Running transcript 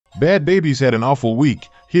Bhad Bhabie's had an awful week,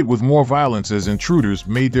 hit with more violence as intruders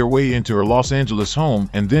made their way into her Los Angeles home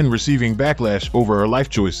and then receiving backlash over her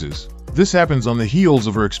life choices. This happens on the heels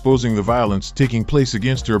of her exposing the violence taking place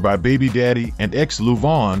against her by baby daddy and ex Lou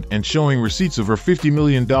Vaughn and showing receipts of her $50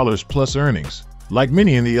 million plus earnings. Like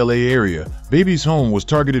many in the LA area, Bhabie's home was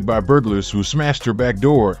targeted by burglars who smashed her back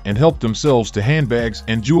door and helped themselves to handbags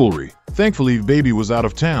and jewelry. Thankfully, Bhabie was out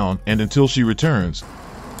of town, and until she returns,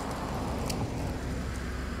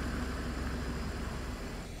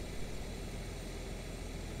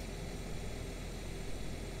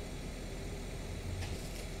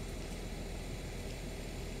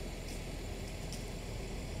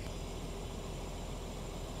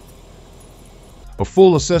 a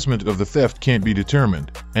full assessment of the theft can't be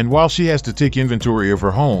determined, and while she has to take inventory of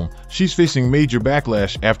her home, she's facing major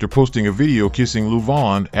backlash after posting a video kissing Lou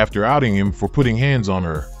Vaughn after outing him for putting hands on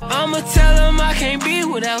her. I'ma tell him I can't be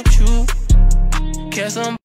without you.